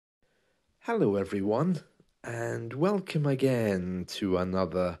Hello, everyone, and welcome again to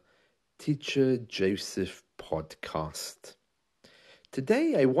another Teacher Joseph podcast.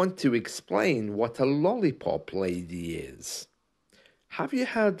 Today, I want to explain what a lollipop lady is. Have you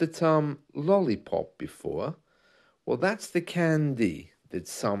heard the term lollipop before? Well, that's the candy that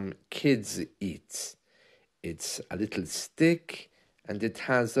some kids eat. It's a little stick and it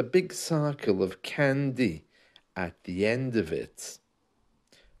has a big circle of candy at the end of it.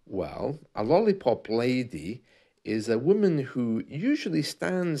 Well, a lollipop lady is a woman who usually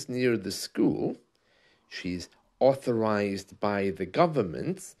stands near the school. She's authorized by the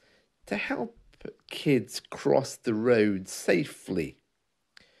government to help kids cross the road safely.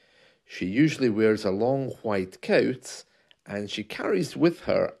 She usually wears a long white coat and she carries with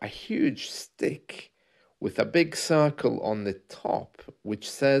her a huge stick with a big circle on the top which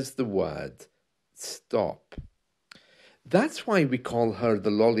says the word stop. That's why we call her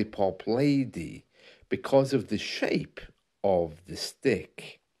the Lollipop Lady, because of the shape of the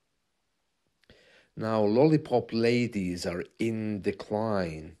stick. Now, lollipop ladies are in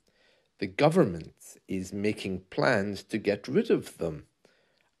decline. The government is making plans to get rid of them.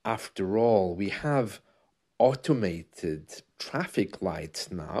 After all, we have automated traffic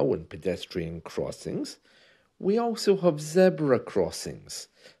lights now and pedestrian crossings. We also have zebra crossings,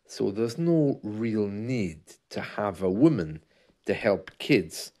 so there's no real need to have a woman to help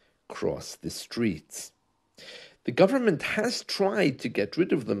kids cross the streets. The government has tried to get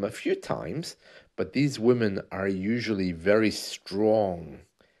rid of them a few times, but these women are usually very strong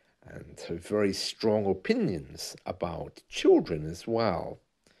and have very strong opinions about children as well.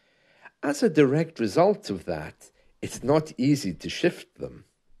 As a direct result of that, it's not easy to shift them.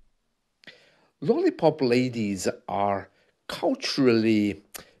 Lollipop ladies are culturally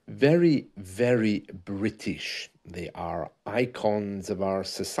very, very British. They are icons of our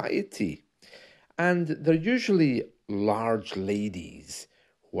society. And they're usually large ladies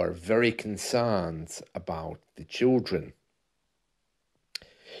who are very concerned about the children.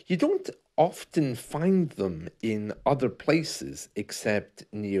 You don't often find them in other places except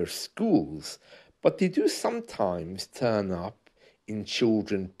near schools, but they do sometimes turn up in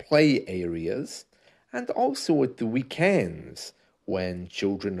children play areas and also at the weekends when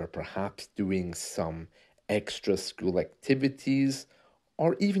children are perhaps doing some extra school activities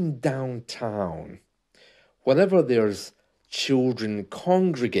or even downtown. Whenever there's children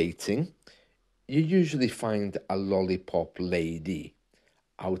congregating, you usually find a lollipop lady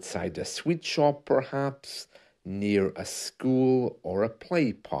outside a sweet shop perhaps, near a school or a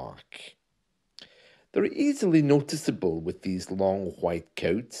play park. They're easily noticeable with these long white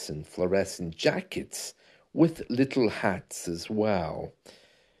coats and fluorescent jackets with little hats as well.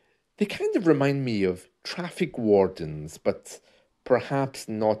 They kind of remind me of traffic wardens, but perhaps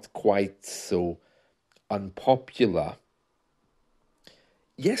not quite so unpopular.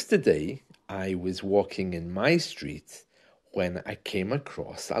 Yesterday, I was walking in my street when I came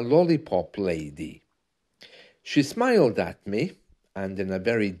across a lollipop lady. She smiled at me, and in a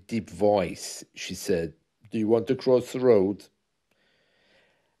very deep voice, she said, "Do you want to cross the road?"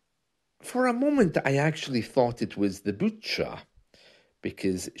 For a moment, I actually thought it was the butcher,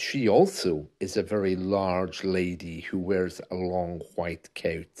 because she also is a very large lady who wears a long white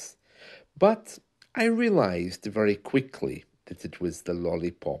coat. But I realized very quickly that it was the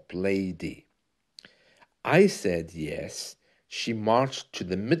lollipop lady. I said yes. She marched to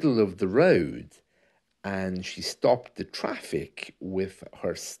the middle of the road and she stopped the traffic with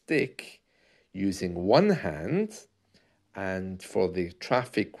her stick using one hand, and for the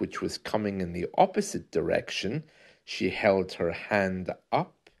traffic which was coming in the opposite direction, she held her hand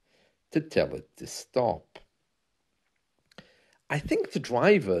up to tell it to stop. I think the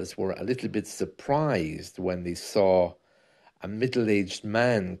drivers were a little bit surprised when they saw a middle-aged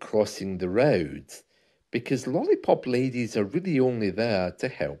man crossing the road, because lollipop ladies are really only there to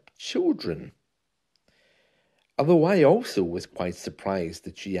help children. Although I also was quite surprised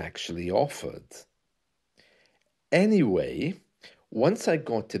that she actually offered. Anyway, once I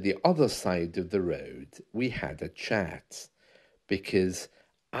got to the other side of the road, we had a chat, because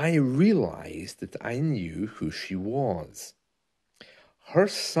I realized that I knew who she was. Her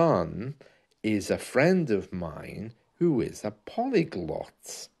son is a friend of mine who is a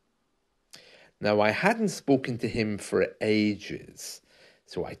polyglot. Now, I hadn't spoken to him for ages,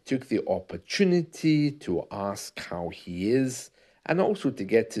 so I took the opportunity to ask how he is and also to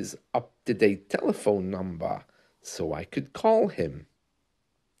get his up-to-date telephone number so I could call him.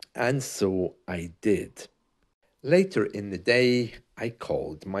 And so I did. Later in the day, I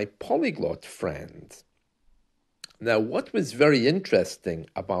called my polyglot friend. Now, what was very interesting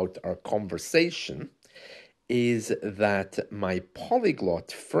about our conversation is that my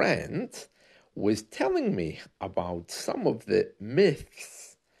polyglot friend was telling me about some of the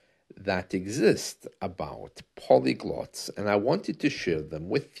myths that exist about polyglots, and I wanted to share them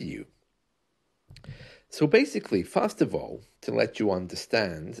with you. So basically, first of all, to let you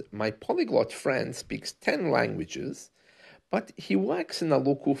understand, my polyglot friend speaks 10 languages, but he works in a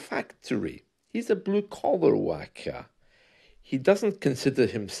local factory. He's a blue-collar worker. He doesn't consider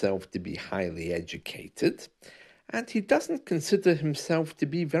himself to be highly educated, and he doesn't consider himself to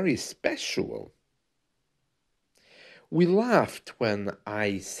be very special. We laughed when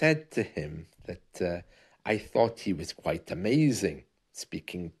I said to him that I thought he was quite amazing,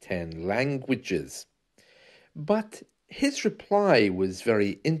 speaking 10 languages. But his reply was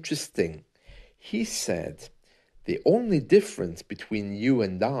very interesting. He said, "The only difference between you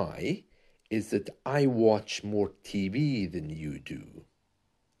and I is that I watch more TV than you do."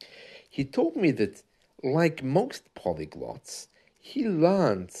 He told me that, like most polyglots, he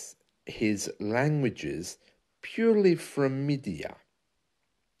learns his languages purely from media,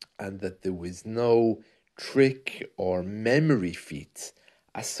 and that there was no trick or memory feat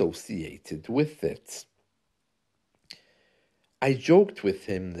associated with it. I joked with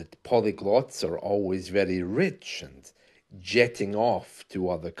him that polyglots are always very rich and jetting off to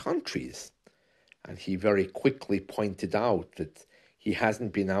other countries, and he very quickly pointed out that he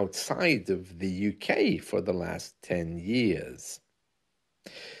hasn't been outside of the UK for the last 10 years.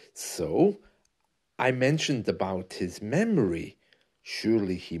 So I mentioned about his memory.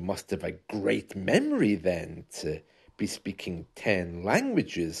 Surely he must have a great memory then to be speaking 10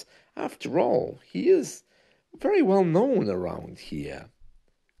 languages. After all, he is very well known around here.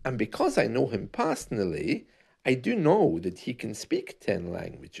 And because I know him personally, I do know that he can speak 10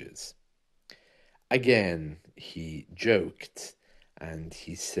 languages. Again, he joked and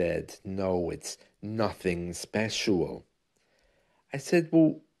he said, "No, it's nothing special." I said,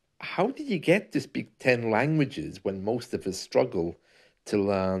 "Well, how did you get to speak 10 languages when most of us struggle to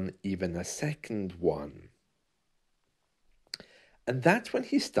learn even a second one?" And that's when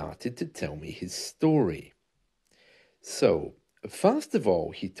he started to tell me his story. So, first of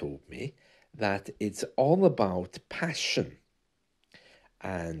all, he told me that it's all about passion.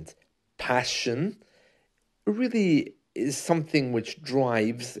 And passion really is something which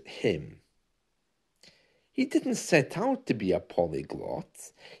drives him. He didn't set out to be a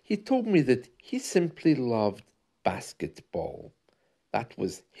polyglot. He told me that he simply loved basketball. That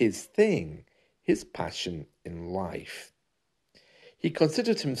was his thing, his passion in life. He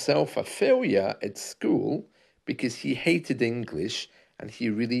considered himself a failure at school because he hated English and he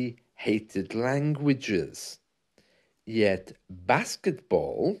really hated languages. Yet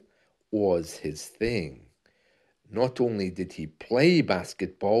basketball was his thing. Not only did he play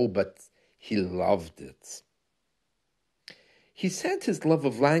basketball, but he loved it. He said his love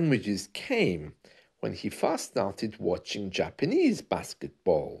of languages came when he first started watching Japanese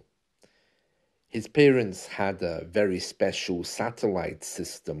basketball. His parents had a very special satellite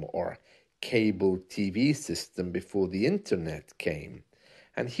system or cable TV system before the internet came,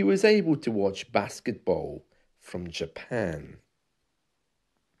 and he was able to watch basketball from Japan.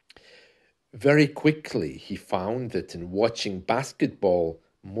 Very quickly, he found that in watching basketball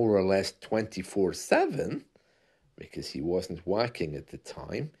more or less 24/7, because he wasn't working at the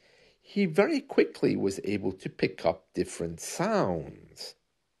time, he very quickly was able to pick up different sounds.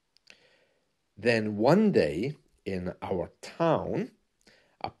 Then one day in our town,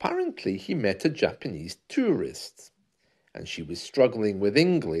 apparently he met a Japanese tourist, and she was struggling with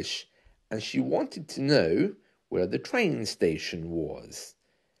English, and she wanted to know where the train station was.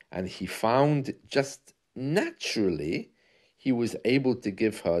 And he found just naturally he was able to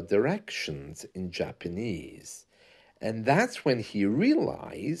give her directions in Japanese. And that's when he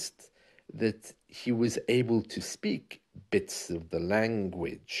realized that he was able to speak bits of the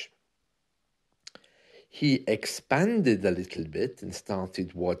language. He expanded a little bit and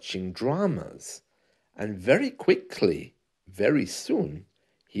started watching dramas. And very quickly, very soon,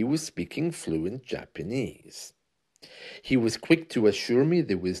 he was speaking fluent Japanese. He was quick to assure me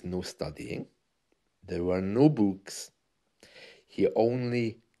there was no studying. There were no books. He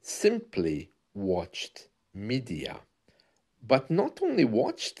only simply watched media. But not only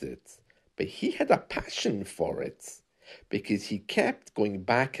watched it, but he had a passion for it because he kept going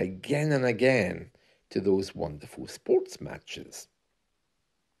back again and again to those wonderful sports matches.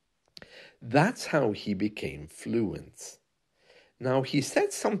 That's how he became fluent. Now, he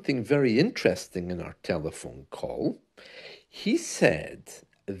said something very interesting in our telephone call. He said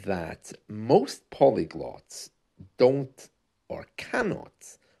that most polyglots don't or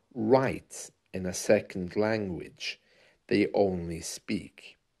cannot write in a second language. They only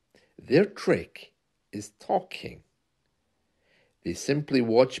speak. Their trick is talking. They simply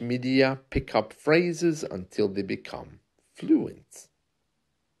watch media, pick up phrases until they become fluent.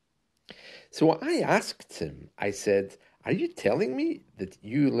 So I asked him, I said, "Are you telling me that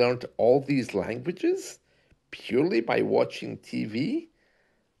you learned all these languages purely by watching TV?"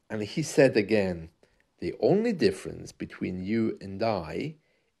 And he said again, "The only difference between you and I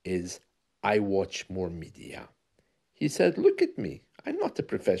is I watch more media." He said, "Look at me. I'm not a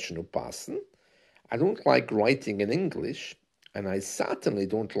professional person. I don't like writing in English, and I certainly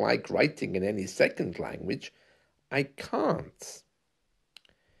don't like writing in any second language. I can't."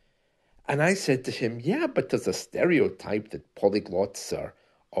 And I said to him, "Yeah, but there's a stereotype that polyglots are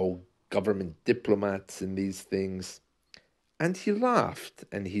all government diplomats and these things." And he laughed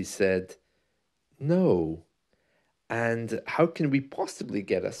and he said, "No. And how can we possibly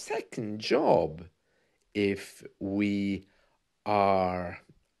get a second job if we are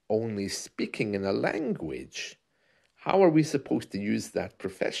only speaking in a language? How are we supposed to use that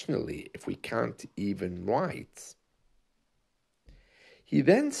professionally if we can't even write?" He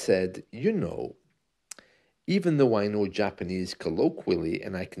then said, even though I know Japanese colloquially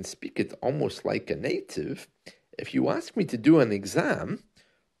and I can speak it almost like a native, if you ask me to do an exam,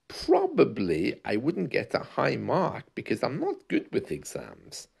 probably I wouldn't get a high mark because I'm not good with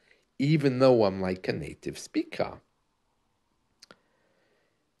exams, even though I'm like a native speaker."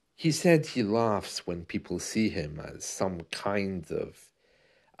 He said he laughs when people see him as some kind of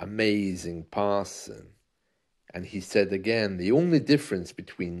amazing person. And he said again, "The only difference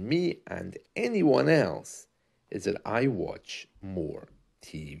between me and anyone else is that I watch more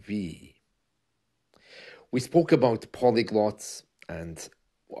TV." We spoke about polyglots and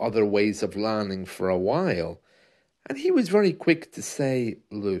other ways of learning for a while, and he was very quick to say,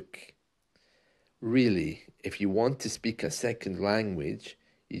 "Look, really, if you want to speak a second language,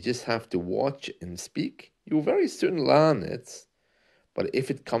 you just have to watch and speak. You'll very soon learn it. But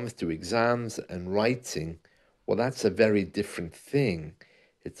if it comes to exams and writing, well, that's a very different thing.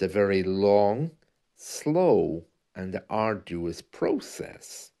 It's a very long, slow, and arduous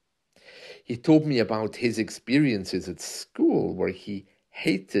process." He told me about his experiences at school where he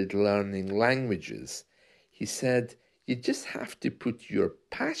hated learning languages. He said, "You just have to put your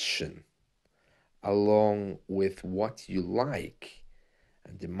passion along with what you like."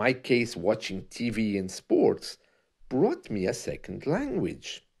 And in my case, watching TV and sports brought me a second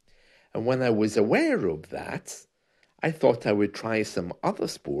language. And when I was aware of that, I thought I would try some other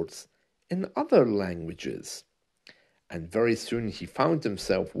sports in other languages. And very soon he found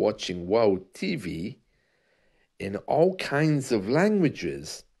himself watching World TV in all kinds of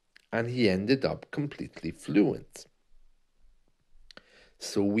languages, and he ended up completely fluent.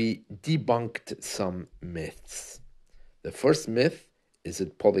 So we debunked some myths. The first myth is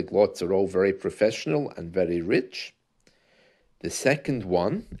that polyglots are all very professional and very rich. The second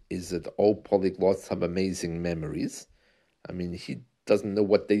one is that all polyglots have amazing memories. I mean, he doesn't know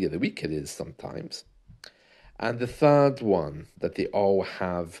what day of the week it is sometimes. And the third one, that they all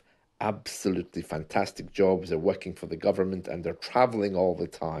have absolutely fantastic jobs, they're working for the government and they're traveling all the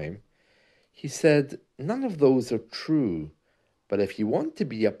time. He said, none of those are true. But if you want to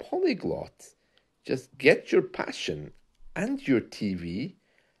be a polyglot, just get your passion and your TV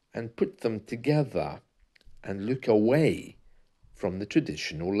and put them together and look away from the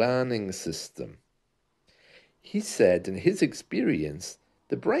traditional learning system. He said in his experience,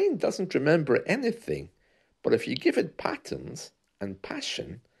 the brain doesn't remember anything, but if you give it patterns and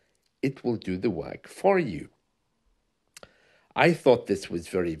passion, it will do the work for you. I thought this was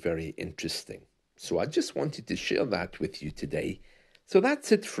very, very interesting. So I just wanted to share that with you today. So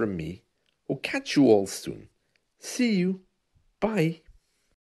that's it from me. We'll catch you all soon. See you. Bye.